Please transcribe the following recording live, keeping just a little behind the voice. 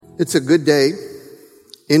It's a good day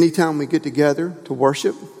anytime we get together to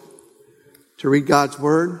worship, to read God's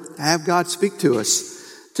Word, to have God speak to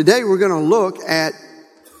us. Today we're going to look at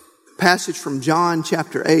a passage from John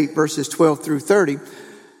chapter 8, verses 12 through 30.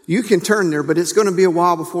 You can turn there, but it's going to be a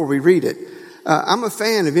while before we read it. I'm a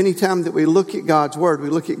fan of any time that we look at God's Word, we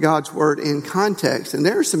look at God's Word in context. And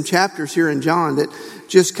there are some chapters here in John that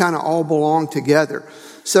just kind of all belong together.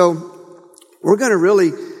 So we're going to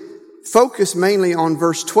really focus mainly on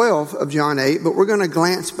verse 12 of John 8, but we're going to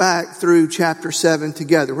glance back through chapter 7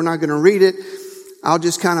 together. We're not going to read it. I'll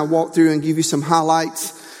just kind of walk through and give you some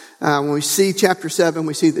highlights. When we see chapter 7,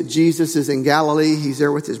 we see that Jesus is in Galilee. He's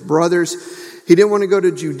there with his brothers. He didn't want to go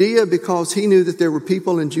to Judea because he knew that there were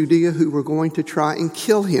people in Judea who were going to try and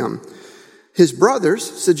kill him. His brothers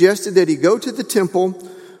suggested that he go to the temple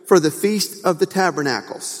for the Feast of the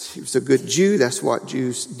Tabernacles. He was a good Jew. That's what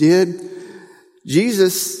Jews did.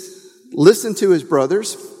 Jesus listened to his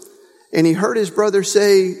brothers, and he heard his brother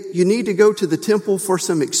say, you need to go to the temple for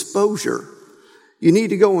some exposure. You need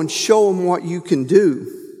to go and show them what you can do.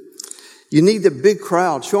 You need the big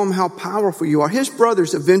crowd. Show them how powerful you are. His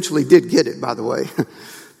brothers eventually did get it, by the way,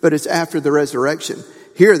 but it's after the resurrection.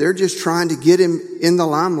 Here, they're just trying to get him in the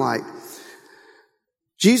limelight.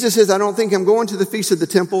 Jesus says, I don't think I'm going to the Feast of the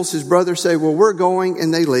Temples. His brothers say, well, we're going,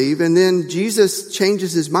 and they leave. And then Jesus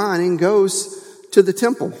changes his mind and goes to the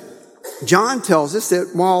temple. John tells us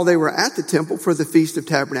that while they were at the temple for the Feast of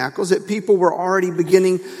Tabernacles, that people were already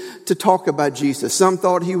beginning to talk about Jesus. Some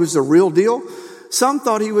thought he was the real deal. Some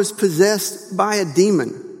thought he was possessed by a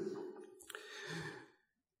demon.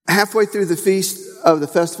 Halfway through the feast of the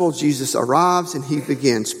festival, Jesus arrives and he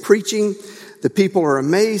begins preaching. The people are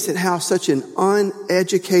amazed at how such an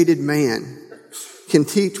uneducated man can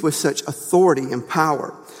teach with such authority and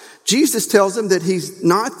power. Jesus tells them that he's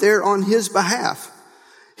not there on his behalf.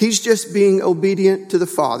 He's just being obedient to the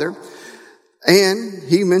Father. And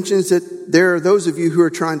he mentions that there are those of you who are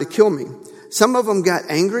trying to kill me. Some of them got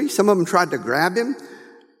angry. Some of them tried to grab him.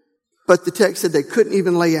 But the text said they couldn't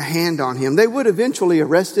even lay a hand on him. They would eventually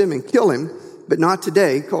arrest him and kill him, but not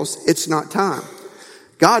today because it's not time.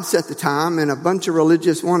 God set the time, and a bunch of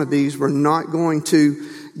religious wannabes were not going to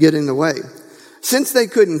get in the way. Since they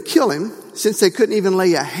couldn't kill him, since they couldn't even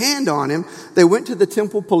lay a hand on him, they went to the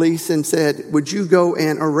temple police and said, would you go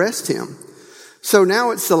and arrest him? So now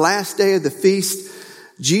it's the last day of the feast.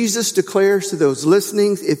 Jesus declares to those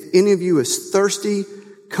listening, if any of you is thirsty,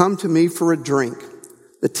 come to me for a drink.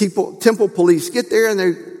 The temple police get there and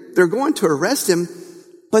they're going to arrest him,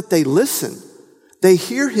 but they listen. They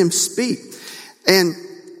hear him speak. And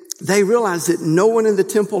they realize that no one in the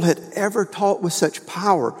temple had ever taught with such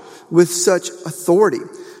power, with such authority.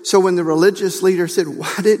 So when the religious leader said,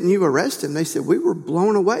 why didn't you arrest him? They said, we were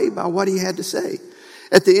blown away by what he had to say.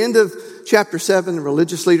 At the end of chapter 7, the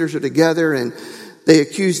religious leaders are together and they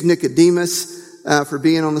accused Nicodemus for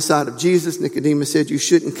being on the side of Jesus. Nicodemus said, you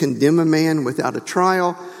shouldn't condemn a man without a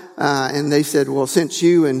trial. And they said, well, since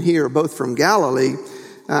you and he are both from Galilee,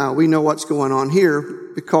 we know what's going on here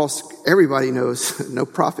because everybody knows no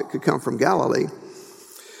prophet could come from Galilee.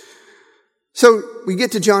 So we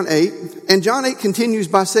get to John 8, and John 8 continues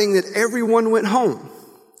by saying that everyone went home.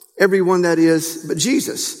 Everyone, that is, but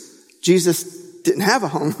Jesus. Jesus didn't have a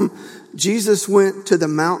home. Jesus went to the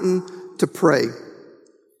mountain to pray.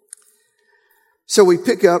 So we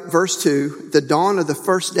pick up verse 2, the dawn of the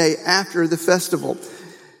first day after the festival.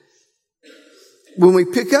 When we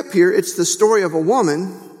pick up here, it's the story of a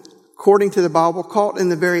woman, according to the Bible, caught in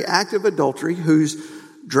the very act of adultery, who's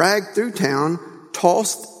dragged through town,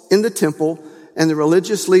 tossed in the temple, and the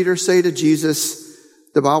religious leaders say to Jesus,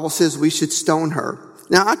 the Bible says we should stone her.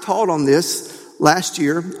 Now, I taught on this last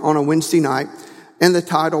year on a Wednesday night, and the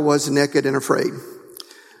title was Naked and Afraid.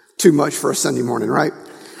 Too much for a Sunday morning, right?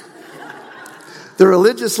 The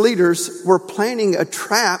religious leaders were planning a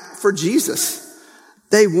trap for Jesus.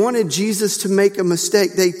 They wanted Jesus to make a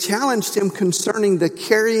mistake. They challenged him concerning the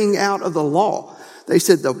carrying out of the law. They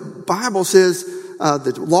said the Bible says,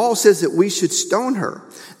 the law says that we should stone her.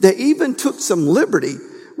 They even took some liberty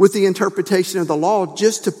with the interpretation of the law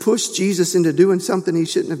just to push Jesus into doing something he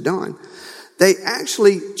shouldn't have done. They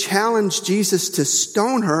actually challenged Jesus to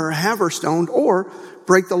stone her, have her stoned, or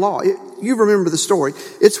break the law. You remember the story.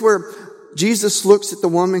 It's where Jesus looks at the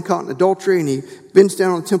woman caught in adultery and he bends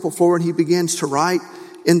down on the temple floor and he begins to write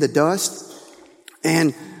in the dust.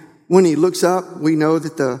 And when he looks up, we know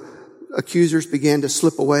that the accusers began to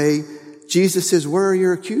slip away. Jesus says, where are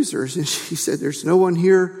your accusers? And she said, there's no one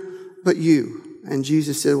here but you. And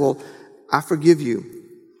Jesus said, well, I forgive you.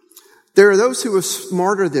 There are those who are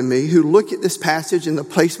smarter than me who look at this passage and the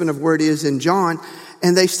placement of where it is in John,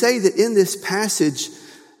 and they say that in this passage,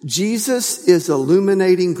 Jesus is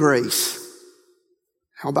illuminating grace.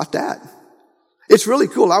 How about that? It's really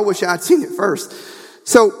cool. I wish I'd seen it first.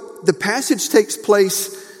 So the passage takes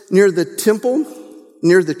place near the temple,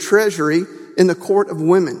 near the treasury, in the court of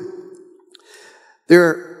women. There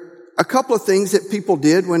are a couple of things that people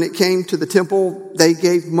did when it came to the temple. They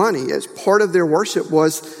gave money. As part of their worship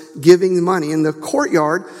was giving money. In the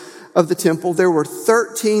courtyard of the temple, there were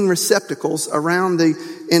 13 receptacles around the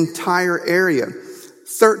entire area.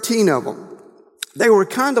 13 of them. They were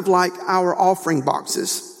kind of like our offering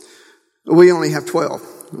boxes. We only have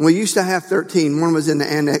 12. We used to have 13. One was in the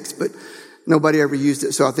annex, but nobody ever used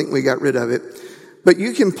it, so I think we got rid of it. But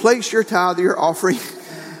you can place your tithe, your offering,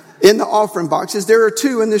 in the offering boxes. There are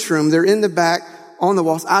 2 in this room. They're in the back on the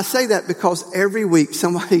walls. I say that because every week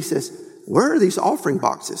somebody says, where are these offering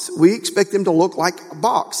boxes? We expect them to look like a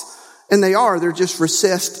box. And they are. They're just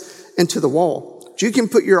recessed into the wall. You can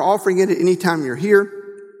put your offering in at any time you're here.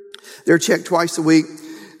 They're checked twice a week.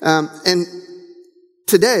 And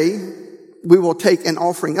today, we will take an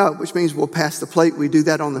offering up, which means we'll pass the plate. We do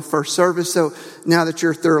that on the first service. So now that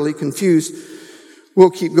you're thoroughly confused, we'll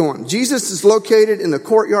keep going. Jesus is located in the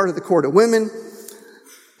courtyard of the court of women.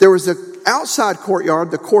 There was an outside courtyard,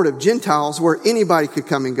 the court of Gentiles, where anybody could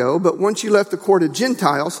come and go. But once you left the court of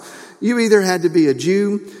Gentiles, you either had to be a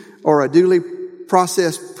Jew or a duly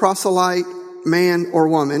processed proselyte, man or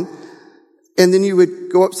woman. And then you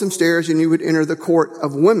would go up some stairs and you would enter the court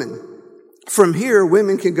of women. From here,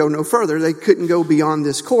 women could go no further. They couldn't go beyond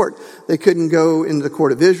this court. They couldn't go into the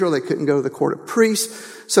court of Israel. They couldn't go to the court of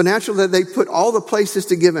priests. So naturally, they put all the places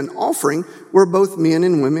to give an offering where both men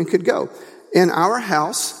and women could go. In our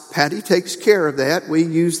house, Patty takes care of that. We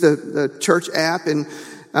use the church app, and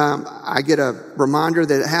I get a reminder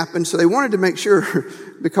that it happened. So they wanted to make sure,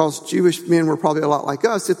 because Jewish men were probably a lot like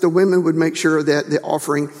us, that the women would make sure that the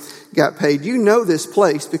offering got paid. You know this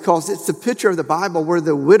place because it's the picture of the Bible where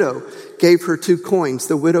the widow gave her 2 coins,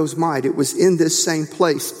 the widow's mite. It was in this same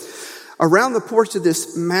place. Around the porch of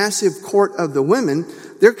this massive court of the women,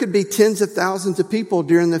 there could be tens of thousands of people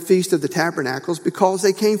during the Feast of the Tabernacles because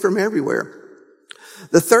they came from everywhere.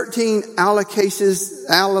 The 13 allocated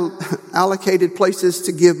places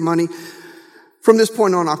to give money. From this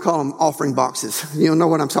point on, I'll call them offering boxes. You'll know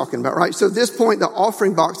what I'm talking about, right? So at this point, the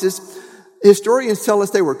offering boxes, historians tell us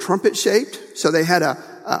they were trumpet-shaped. So they had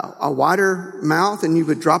a wider mouth, and you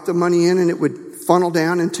would drop the money in, and it would funnel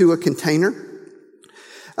down into a container.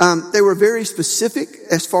 They were very specific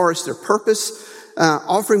as far as their purpose.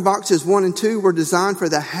 Offering boxes 1 and 2 were designed for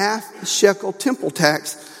the half shekel temple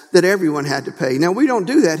tax that everyone had to pay. Now, we don't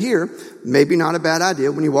do that here. Maybe not a bad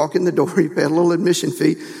idea. When you walk in the door, you pay a little admission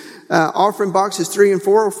fee. Offering boxes 3 and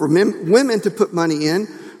 4 were for women to put money in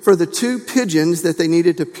for the 2 pigeons that they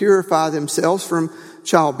needed to purify themselves from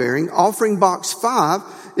childbearing. Offering box 5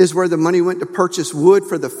 is where the money went to purchase wood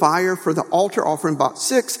for the fire for the altar. Offering box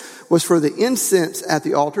 6 was for the incense at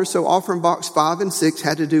the altar. So offering box 5 and 6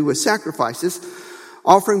 had to do with sacrifices.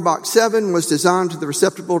 Offering box 7 was designed to the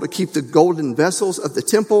receptacle to keep the golden vessels of the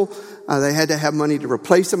temple. They had to have money to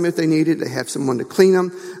replace them if they needed. They have someone to clean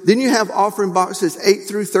them. Then you have offering boxes 8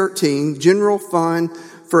 through 13, general fund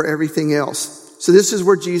for everything else. So this is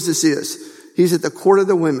where Jesus is. He's at the court of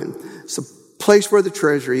the women. It's the place where the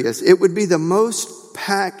treasury is. It would be the most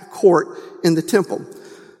packed court in the temple.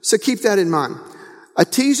 So keep that in mind. A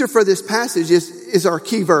teaser for this passage is our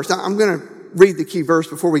key verse. I'm going to read the key verse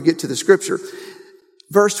before we get to the scripture.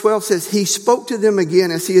 Verse 12 says, he spoke to them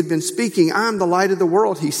again as he had been speaking. I am the light of the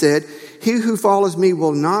world, he said. He who follows me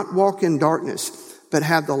will not walk in darkness, but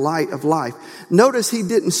have the light of life. Notice he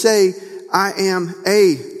didn't say, I am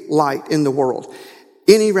a light in the world.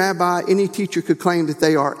 Any rabbi, any teacher could claim that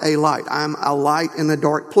they are a light. I'm a light in a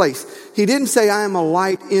dark place. He didn't say I am a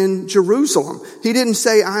light in Jerusalem. He didn't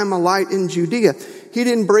say I am a light in Judea. He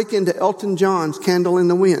didn't break into Elton John's Candle in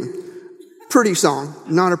the Wind. Pretty song,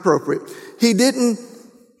 not appropriate. He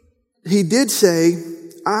did say,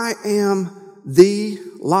 I am the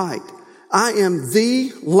light. I am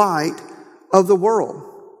the light of the world.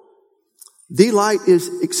 The light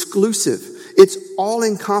is exclusive. It's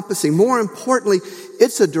all-encompassing. More importantly,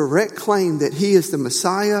 it's a direct claim that he is the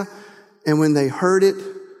Messiah, and when they heard it,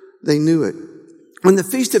 they knew it. When the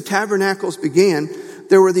Feast of Tabernacles began,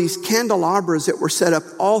 there were these candelabras that were set up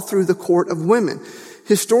all through the court of women.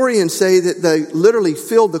 Historians say that they literally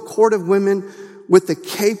filled the court of women with the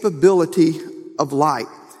capability of light.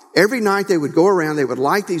 Every night they would go around, they would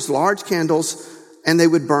light these large candles, and they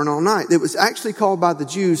would burn all night. It was actually called by the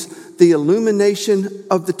Jews the illumination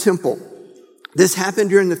of the temple. This happened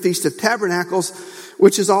during the Feast of Tabernacles,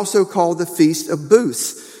 which is also called the Feast of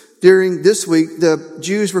Booths. During this week, the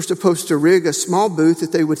Jews were supposed to rig a small booth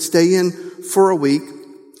that they would stay in for a week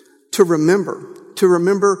to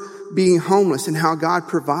remember being homeless and how God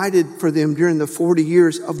provided for them during the 40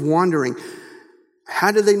 years of wandering.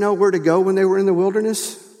 How did they know where to go when they were in the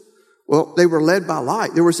wilderness? Well, they were led by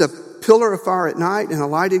light. There was a pillar of fire at night and a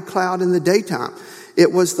lighted cloud in the daytime.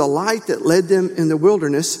 It was the light that led them in the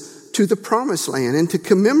wilderness to the promised land. And to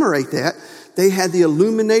commemorate that, they had the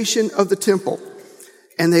illumination of the temple.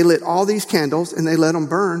 And they lit all these candles and they let them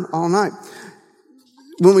burn all night.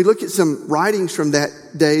 When we look at some writings from that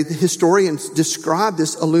day, the historians describe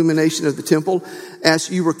this illumination of the temple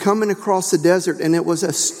as you were coming across the desert, and it was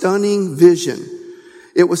a stunning vision.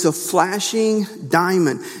 It was a flashing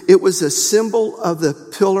diamond. It was a symbol of the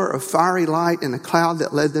pillar of fiery light and a cloud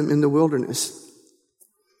that led them in the wilderness.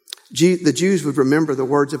 The Jews would remember the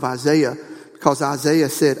words of Isaiah because Isaiah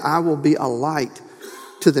said, "I will be a light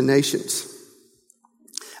to the nations."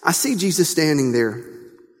 I see Jesus standing there.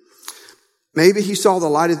 Maybe he saw the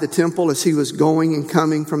light of the temple as he was going and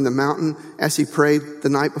coming from the mountain as he prayed the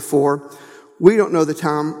night before. We don't know the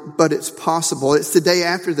time, but it's possible. It's the day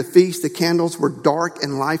after the feast. The candles were dark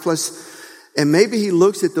and lifeless. And maybe he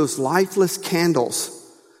looks at those lifeless candles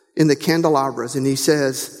in the candelabras and he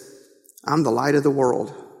says, "I'm the light of the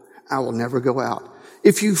world. I will never go out.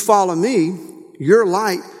 If you follow me, your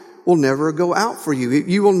light will never go out for you.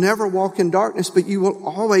 You will never walk in darkness, but you will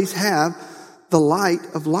always have the light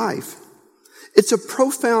of life." It's a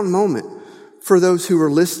profound moment for those who were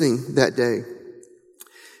listening that day.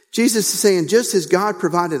 Jesus is saying, just as God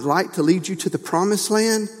provided light to lead you to the promised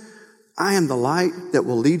land, I am the light that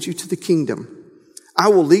will lead you to the kingdom. I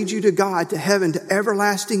will lead you to God, to heaven, to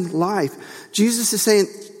everlasting life. Jesus is saying,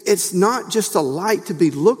 it's not just a light to be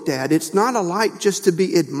looked at. It's not a light just to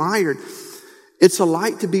be admired. It's a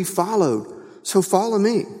light to be followed. So follow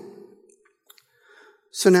me.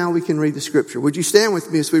 So now we can read the scripture. Would you stand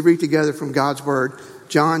with me as we read together from God's word,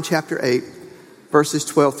 John chapter 8, verses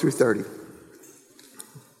 12 through 30.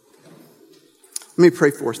 Let me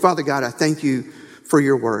pray for us. Father God, I thank you for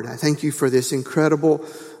your word. I thank you for this incredible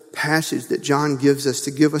passage that John gives us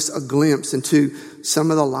to give us a glimpse into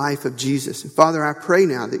some of the life of Jesus. And Father, I pray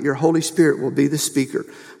now that your Holy Spirit will be the speaker.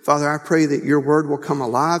 Father, I pray that your word will come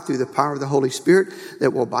alive through the power of the Holy Spirit,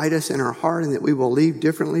 that will bite us in our heart and that we will leave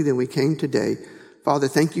differently than we came today. Father,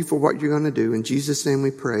 thank you for what you're going to do. In Jesus' name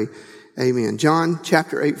we pray. Amen. John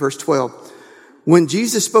chapter 8, verse 12. When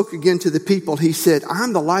Jesus spoke again to the people, he said,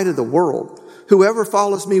 "I'm the light of the world. Whoever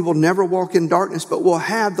follows me will never walk in darkness, but will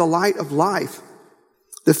have the light of life."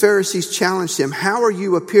 The Pharisees challenged him, "How are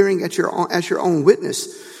you appearing as your own witness?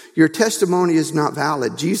 Your testimony is not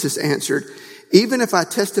valid." Jesus answered, "Even if I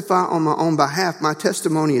testify on my own behalf, my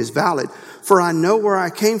testimony is valid. For I know where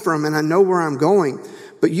I came from and I know where I'm going.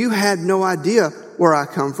 But you had no idea where I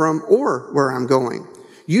come from or where I'm going.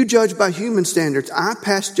 You judge by human standards. I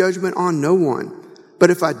pass judgment on no one.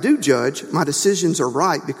 But if I do judge, my decisions are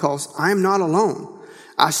right because I am not alone.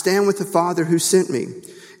 I stand with the Father who sent me.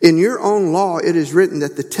 In your own law, it is written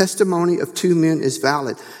that the testimony of two men is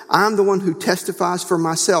valid. I am the one who testifies for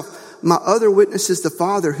myself. My other witness is the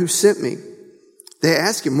Father who sent me." They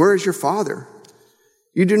asked him, "Where is your Father?"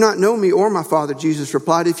 "You do not know me or my Father," Jesus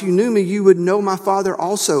replied. "If you knew me, you would know my Father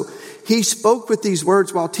also." He spoke with these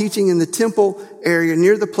words while teaching in the temple area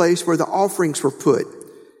near the place where the offerings were put.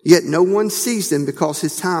 Yet no one seized him because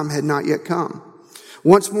his time had not yet come.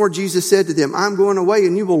 Once more, Jesus said to them, "I'm going away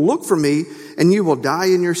and you will look for me and you will die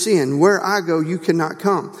in your sin. Where I go, you cannot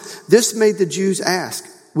come." This made the Jews ask,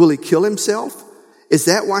 "Will he kill himself? Is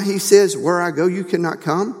that why he says, 'Where I go, you cannot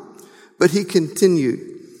come'?" But he continued,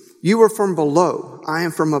 "You are from below. I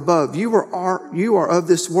am from above. You are of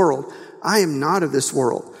this world. I am not of this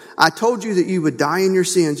world. I told you that you would die in your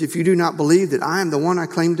sins if you do not believe that I am the one I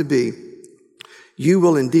claim to be. You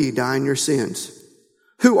will indeed die in your sins."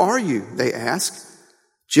 "Who are you?" they asked.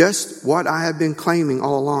 "Just what I have been claiming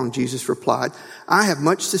all along," Jesus replied. "I have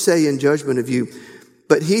much to say in judgment of you,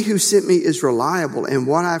 but he who sent me is reliable, and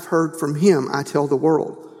what I've heard from him I tell the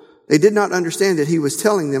world." They did not understand that he was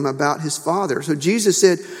telling them about his Father. So Jesus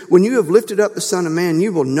said, "When you have lifted up the Son of Man,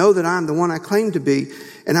 you will know that I am the one I claim to be,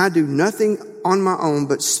 and I do nothing on my own,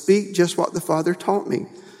 but speak just what the Father taught me.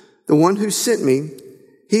 The one who sent me,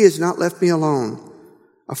 he has not left me alone,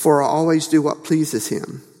 for I always do what pleases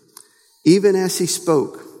him." Even as he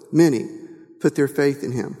spoke, many put their faith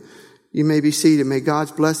in him. You may be seated. May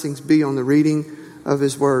God's blessings be on the reading of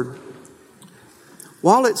his word.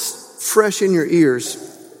 While it's fresh in your ears,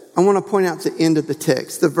 I want to point out the end of the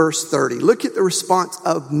text, the verse 30. Look at the response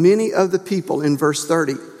of many of the people in verse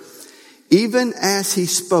 30. Even as he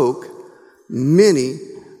spoke, many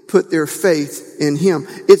put their faith in him.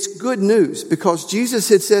 It's good news because Jesus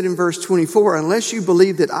had said in verse 24, unless you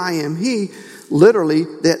believe that I am he, literally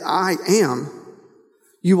that I am,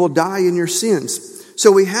 you will die in your sins.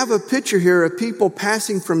 So we have a picture here of people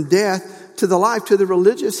passing from death to the life. To the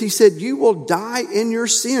religious, he said, you will die in your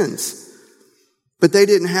sins. But they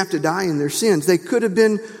didn't have to die in their sins. They could have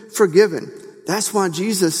been forgiven. That's why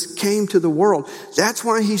Jesus came to the world. That's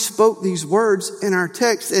why he spoke these words in our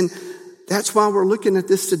text. And that's why we're looking at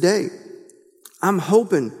this today. I'm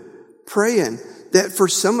hoping, praying that for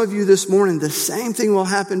some of you this morning, the same thing will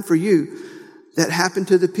happen for you that happened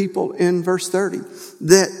to the people in verse 30.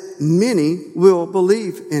 That many will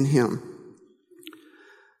believe in him.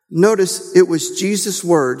 Notice it was Jesus'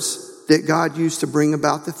 words that God used to bring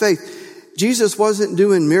about the faith. Jesus wasn't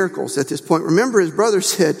doing miracles at this point. Remember, his brother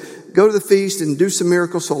said, go to the feast and do some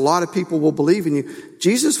miracles so a lot of people will believe in you.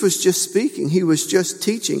 Jesus was just speaking. He was just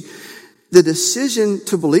teaching. The decision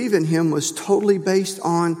to believe in him was totally based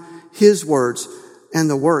on his words and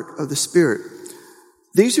the work of the Spirit.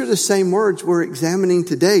 These are the same words we're examining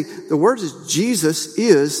today. The words is Jesus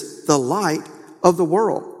is the light of the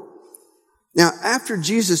world. Now, after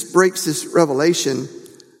Jesus breaks this revelation,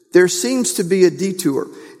 there seems to be a detour.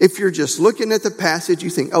 If you're just looking at the passage, you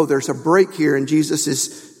think, oh, there's a break here and Jesus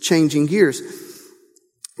is changing gears.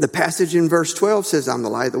 The passage in verse 12 says, I'm the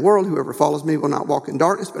light of the world. Whoever follows me will not walk in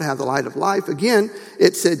darkness, but have the light of life. Again,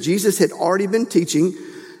 it said Jesus had already been teaching.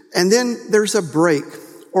 And then there's a break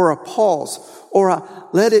or a pause or a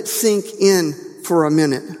let it sink in for a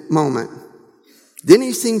minute moment. Then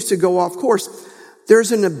he seems to go off course.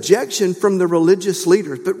 There's an objection from the religious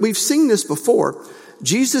leaders, but we've seen this before.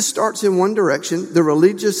 Jesus starts in one direction. The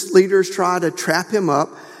religious leaders try to trap him up,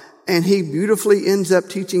 and he beautifully ends up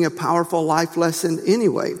teaching a powerful life lesson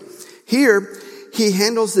anyway. Here, he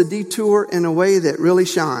handles the detour in a way that really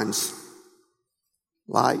shines.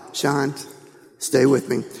 Light, shines. Stay with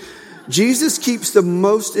me. Jesus keeps the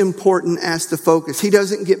most important as the focus. He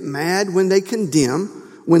doesn't get mad when they condemn,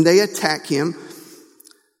 when they attack him.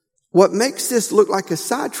 What makes this look like a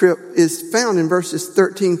side trip is found in verses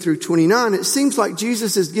 13 through 29. It seems like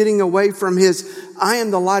Jesus is getting away from his I am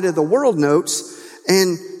the light of the world notes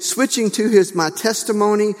and switching to his my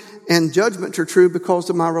testimony and judgment are true because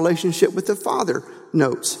of my relationship with the Father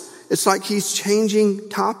notes. It's like he's changing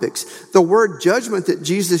topics. The word judgment that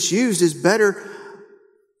Jesus used is better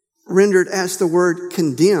rendered as the word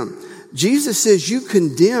condemn. Jesus says, you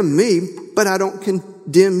condemn me, but I don't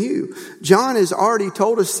condemn you. John has already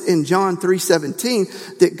told us in John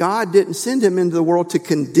 3:17 that God didn't send him into the world to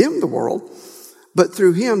condemn the world, but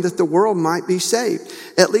through him that the world might be saved.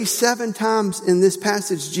 At least 7 times in this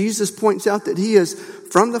passage, Jesus points out that he is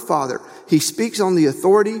from the Father. He speaks on the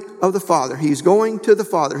authority of the Father. He's going to the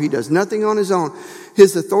Father. He does nothing on his own.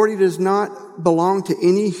 His authority does not belong to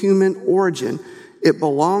any human origin. It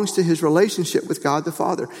belongs to his relationship with God the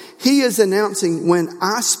Father. He is announcing when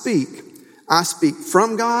I speak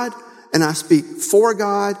from God, and I speak for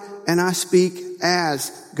God, and I speak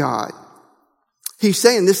as God. He's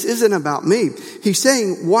saying this isn't about me. He's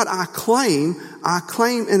saying what I claim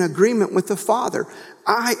in agreement with the Father.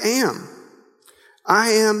 I am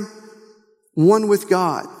one with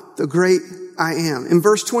God, the great I am. In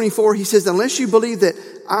verse 24, he says, unless you believe that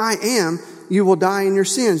I am, you will die in your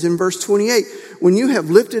sins. In verse 28, when you have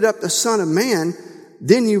lifted up the Son of Man,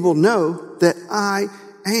 then you will know that I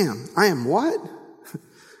am. I am what?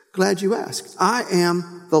 Glad you asked. I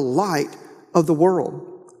am the light of the world.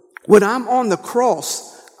 When I'm on the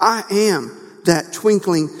cross, I am that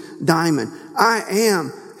twinkling diamond. I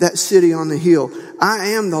am that city on the hill. I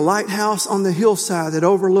am the lighthouse on the hillside that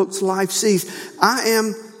overlooks life's seas. I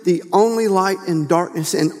am the only light in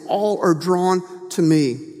darkness, and all are drawn to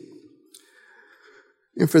me.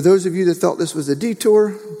 And for those of you that thought this was a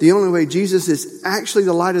detour, the only way Jesus is actually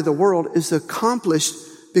the light of the world is accomplished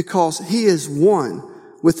because he is one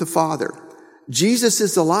with the Father. Jesus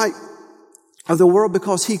is the light of the world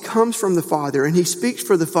because he comes from the Father and he speaks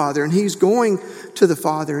for the Father and he's going to the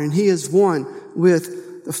Father and he is one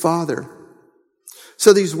with the Father.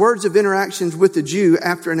 So these words of interactions with the Jew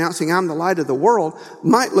after announcing I'm the light of the world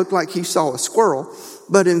might look like he saw a squirrel,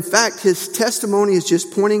 but in fact his testimony is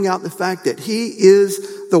just pointing out the fact that he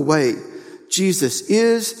is the way. Jesus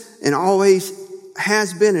is and always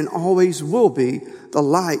has been and always will be the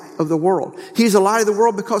light of the world. He's the light of the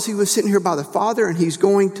world because he was sitting here by the Father and he's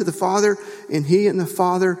going to the Father and he and the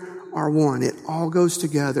Father are one. It all goes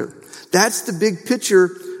together. That's the big picture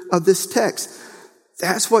of this text.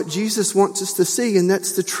 That's what Jesus wants us to see, and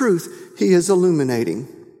that's the truth he is illuminating.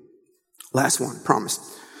 Last one, promise.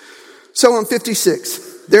 So I'm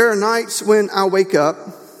 56. There are nights when I wake up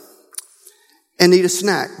and need a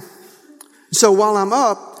snack. So while I'm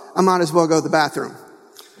up, I might as well go to the bathroom.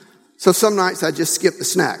 So some nights I just skip the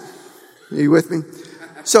snack. Are you with me?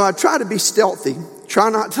 So I try to be stealthy, try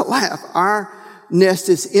not to laugh. Our nest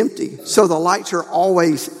is empty, so the lights are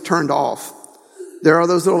always turned off. There are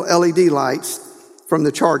those little LED lights from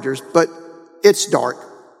the chargers, but it's dark.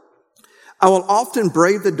 I will often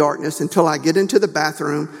brave the darkness until I get into the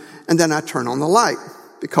bathroom, and then I turn on the light.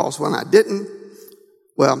 Because when I didn't,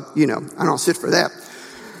 well, I don't sit for that.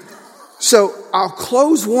 So I'll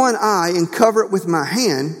close one eye and cover it with my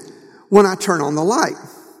hand when I turn on the light.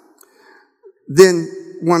 Then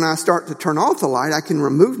when I start to turn off the light, I can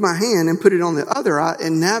remove my hand and put it on the other eye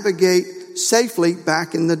and navigate safely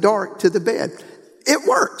back in the dark to the bed. It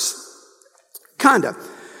works. Kind of.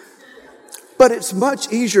 But it's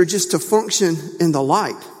much easier just to function in the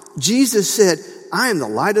light. Jesus said, I am the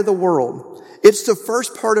light of the world. It's the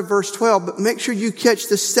first part of verse 12, but make sure you catch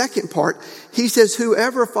the second part. He says,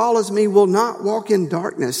 whoever follows me will not walk in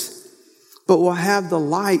darkness, but will have the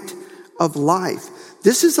light of life.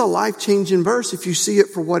 This is a life-changing verse if you see it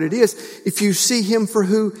for what it is, if you see him for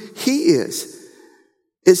who he is.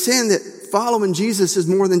 It's saying that following Jesus is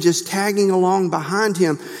more than just tagging along behind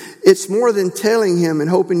him. It's more than tailing him and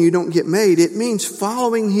hoping you don't get made. It means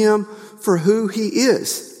following him for who he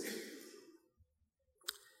is.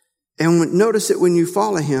 And notice that when you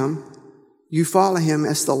follow him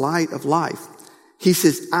as the light of life. He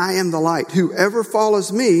says, I am the light. Whoever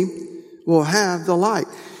follows me will have the light.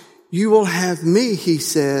 You will have me, he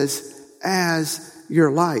says, as your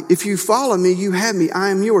light. If you follow me, you have me. I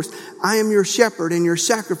am yours. I am your shepherd and your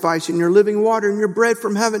sacrifice and your living water and your bread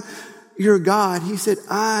from heaven. Your God. He said,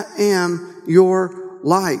 I am your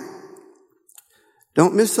light.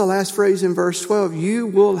 Don't miss the last phrase in verse 12. You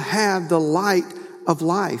will have the light of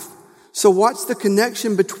life. So what's the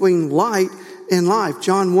connection between light and life?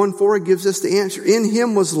 John 1:4 gives us the answer. In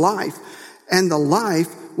him was life, and the life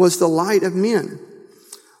was the light of men.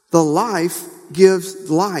 The life gives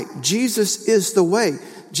light. Jesus is the way.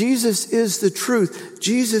 Jesus is the truth.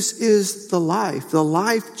 Jesus is the life. The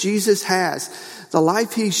life Jesus has, the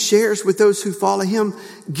life he shares with those who follow him,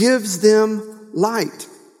 gives them light.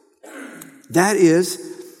 That is,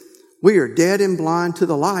 we are dead and blind to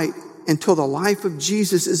the light until the life of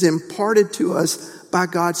Jesus is imparted to us by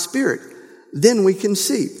God's Spirit. Then we can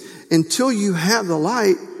see. Until you have the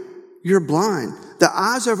light, you're blind. The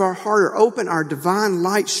eyes of our heart are open. Our divine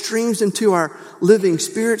light streams into our living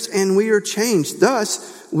spirits, and we are changed.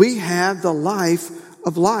 Thus, we have the life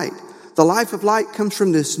of light. The life of light comes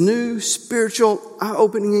from this new spiritual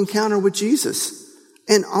eye-opening encounter with Jesus.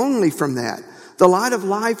 And only from that. The light of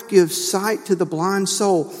life gives sight to the blind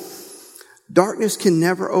soul. Darkness can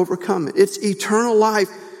never overcome it. It's eternal life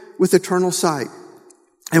with eternal sight.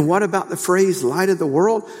 And what about the phrase, light of the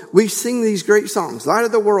world? We sing these great songs. Light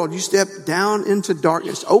of the world, you step down into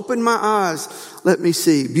darkness. Open my eyes, let me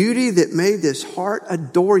see. Beauty that made this heart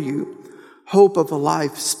adore you. Hope of a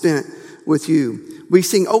life spent with you. We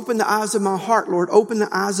sing, open the eyes of my heart, Lord. Open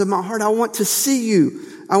the eyes of my heart. I want to see you.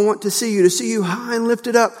 I want to see you high and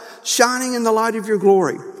lifted up, shining in the light of your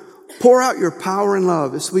glory. Pour out your power and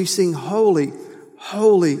love as we sing, holy,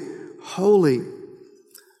 holy, holy.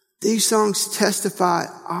 These songs testify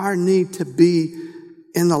our need to be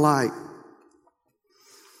in the light.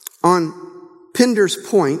 On Pinder's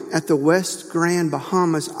Point at the West Grand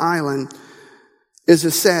Bahamas Island is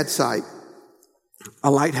a sad sight, a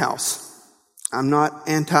lighthouse. I'm not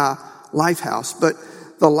anti-lighthouse, but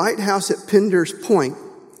the lighthouse at Pinder's Point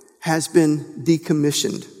has been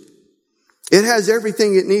decommissioned. It has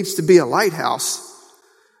everything it needs to be a lighthouse.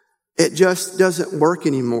 It just doesn't work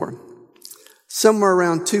anymore. Somewhere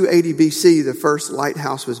around 280 BC, the first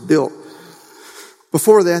lighthouse was built.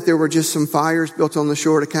 Before that, there were just some fires built on the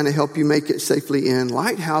shore to kind of help you make it safely in.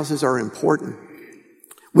 Lighthouses are important.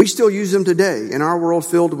 We still use them today in our world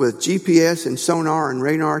filled with GPS and sonar and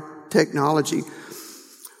radar technology.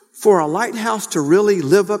 For a lighthouse to really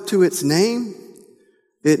live up to its name,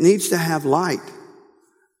 it needs to have light.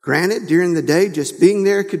 Granted, during the day, just being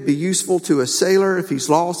there could be useful to a sailor if he's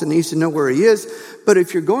lost and needs to know where he is. But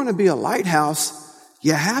if you're going to be a lighthouse,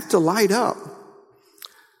 you have to light up.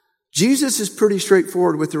 Jesus is pretty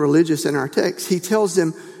straightforward with the religious in our text. He tells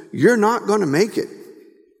them, you're not going to make it.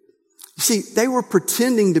 You see, they were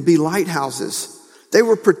pretending to be lighthouses. They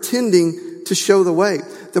were pretending to show the way.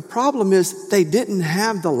 The problem is they didn't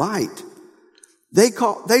have the light. They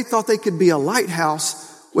thought they could be a lighthouse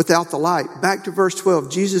without the light. Back to verse 12,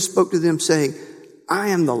 Jesus spoke to them saying, I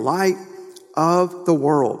am the light of the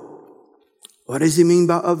world. What does he mean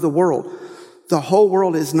by of the world? The whole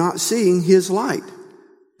world is not seeing his light.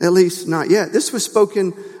 At least not yet. This was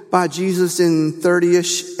spoken by Jesus in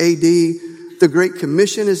 30-ish AD The Great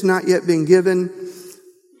Commission has not yet been given.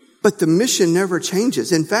 But the mission never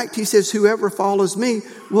changes. In fact, he says, whoever follows me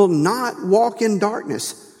will not walk in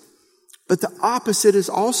darkness. But the opposite is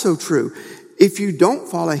also true. If you don't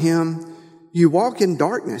follow him, you walk in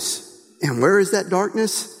darkness. And where is that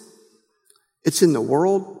darkness? It's in the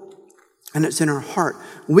world and it's in our heart.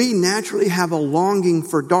 We naturally have a longing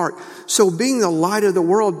for dark. So being the light of the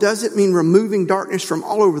world doesn't mean removing darkness from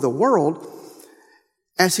all over the world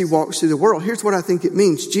as he walks through the world. Here's what I think it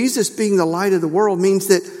means. Jesus being the light of the world means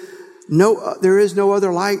that there is no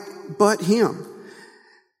other light but him.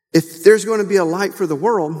 If there's going to be a light for the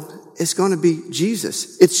world, it's going to be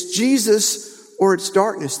Jesus. It's Jesus or it's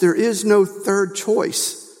darkness. There is no third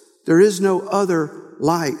choice. There is no other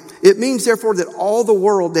light. It means, therefore, that all the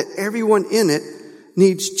world, that everyone in it,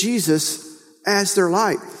 needs Jesus as their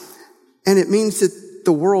light. And it means that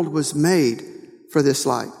the world was made for this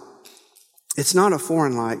light. It's not a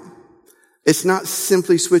foreign light. It's not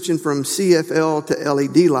simply switching from CFL to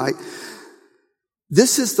LED light.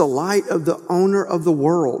 This is the light of the owner of the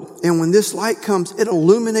world. And when this light comes, it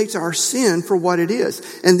illuminates our sin for what it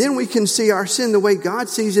is. And then we can see our sin the way God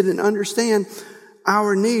sees it and understand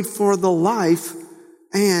our need for the life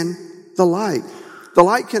and the light. The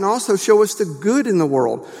light can also show us the good in the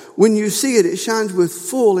world. When you see it, it shines with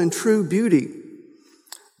full and true beauty.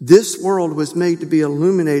 This world was made to be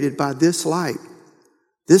illuminated by this light.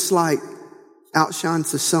 This light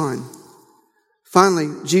outshines the sun.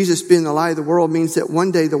 Finally, Jesus being the light of the world means that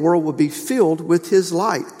one day the world will be filled with his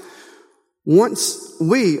light. Once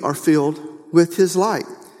we are filled with his light.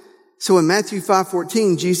 So in Matthew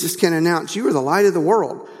 5:14, Jesus can announce, you are the light of the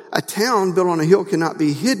world. A town built on a hill cannot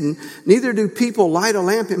be hidden. Neither do people light a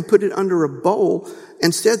lamp and put it under a bowl.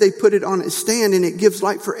 Instead, they put it on a stand and it gives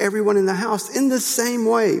light for everyone in the house. In the same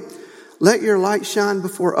way, let your light shine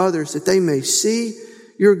before others that they may see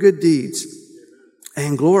your good deeds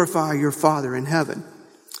and glorify your Father in heaven.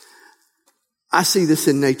 I see this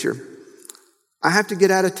in nature. I have to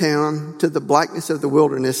get out of town to the blackness of the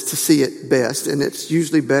wilderness to see it best, and it's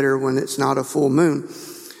usually better when it's not a full moon.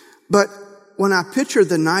 But when I picture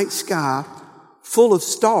the night sky full of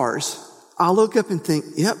stars, I look up and think,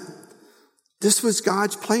 yep, this was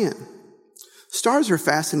God's plan. Stars are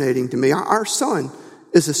fascinating to me. Our sun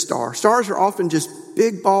is a star. Stars are often just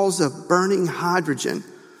big balls of burning hydrogen,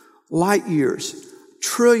 light years,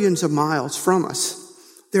 trillions of miles from us.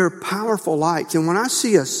 They're powerful lights. And when I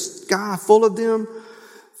see a sky full of them,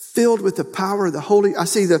 filled with the power of the Holy, I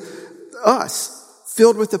see us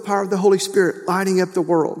filled with the power of the Holy Spirit lighting up the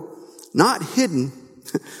world. Not hidden,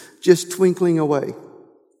 just twinkling away.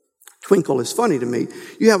 Twinkle is funny to me.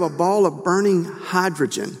 You have a ball of burning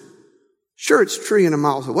hydrogen. Sure, it's a trillion of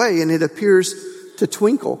miles away and it appears to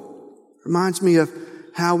twinkle. Reminds me of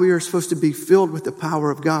how we are supposed to be filled with the power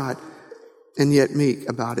of God and yet meek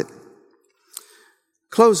about it.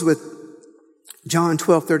 Close with John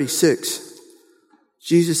 12:36.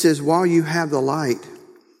 Jesus says, while you have the light,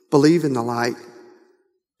 believe in the light,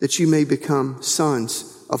 that you may become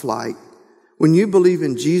sons of light. When you believe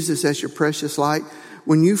in Jesus as your precious light,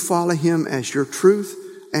 when you follow him as your truth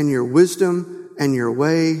and your wisdom and your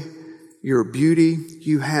way, your beauty,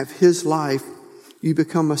 you have his life, you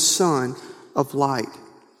become a son of light.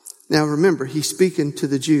 Now remember, he's speaking to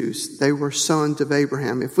the Jews. They were sons of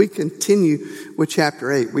Abraham. If we continue with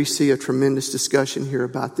chapter 8, we see a tremendous discussion here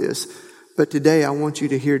about this. But today I want you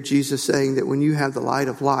to hear Jesus saying that when you have the light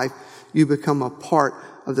of life, you become a part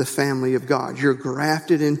of the family of God. You're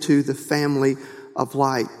grafted into the family of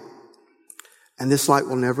light. And this light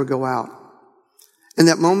will never go out. In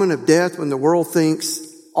that moment of death when the world thinks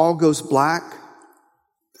all goes black,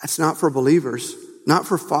 that's not for believers, not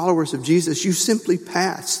for followers of Jesus. You simply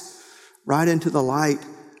pass right into the light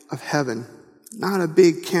of heaven. Not a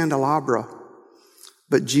big candelabra,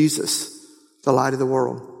 but Jesus, the light of the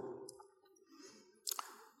world.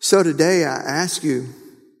 So today I ask you,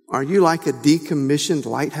 are you like a decommissioned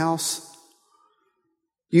lighthouse?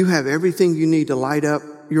 You have everything you need to light up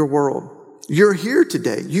your world. You're here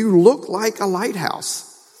today. You look like a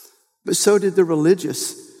lighthouse. But so did the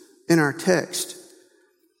religious in our text.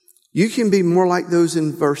 You can be more like those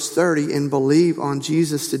in verse 30 and believe on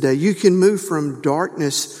Jesus today. You can move from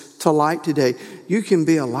darkness to light today. You can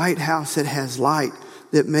be a lighthouse that has light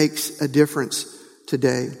that makes a difference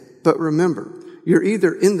today. But remember, you're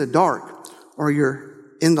either in the dark or you're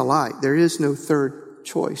in the light. There is no third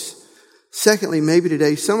choice. Secondly, maybe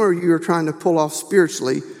today, some of you are trying to pull off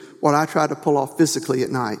spiritually what I try to pull off physically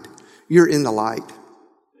at night. You're in the light.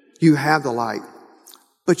 You have the light.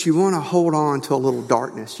 but you want to hold on to a little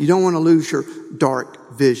darkness. You don't want to lose your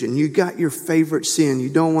dark vision. You got your favorite sin. You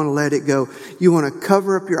don't want to let it go. You want to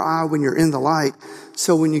cover up your eye when you're in the light,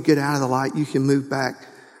 so when you get out of the light, you can move back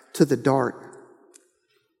to the dark.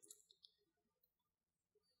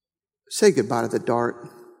 Say goodbye to the dark.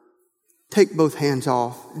 Take both hands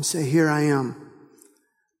off and say, here I am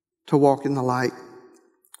to walk in the light.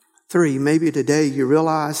 3, maybe today you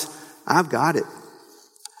realize, I've got it.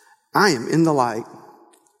 I am in the light.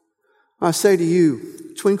 I say to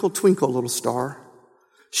you, twinkle, twinkle, little star.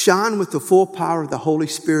 Shine with the full power of the Holy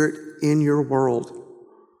Spirit in your world.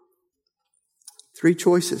 3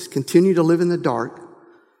 choices. Continue to live in the dark.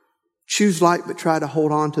 Choose light, but try to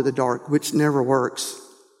hold on to the dark, which never works.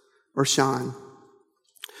 Or shine.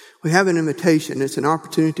 We have an invitation. It's an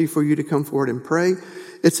opportunity for you to come forward and pray.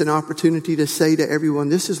 It's an opportunity to say to everyone,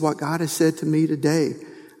 this is what God has said to me today.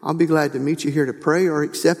 I'll be glad to meet you here to pray or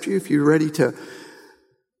accept you if you're ready to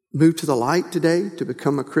move to the light today, to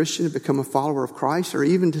become a Christian, to become a follower of Christ, or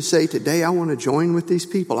even to say today, I want to join with these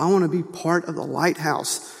people. I want to be part of the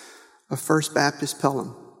lighthouse of First Baptist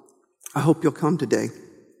Pelham. I hope you'll come today.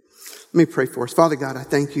 Let me pray for us. Father God, I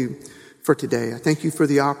thank you for today. I thank you for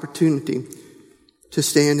the opportunity to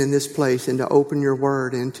stand in this place and to open your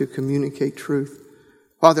word and to communicate truth.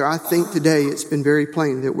 Father, I think today it's been very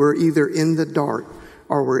plain that we're either in the dark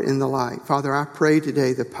or we're in the light. Father, I pray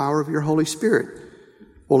today the power of your Holy Spirit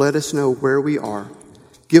will let us know where we are.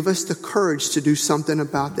 Give us the courage to do something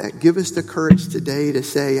about that. Give us the courage today to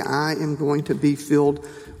say, I am going to be filled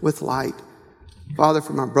with light. Father,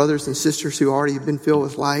 for my brothers and sisters who already have been filled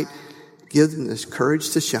with light, give them this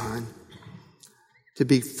courage to shine, to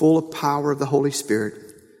be full of power of the Holy Spirit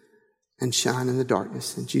and shine in the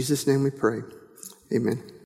darkness. In Jesus' name we pray. Amen.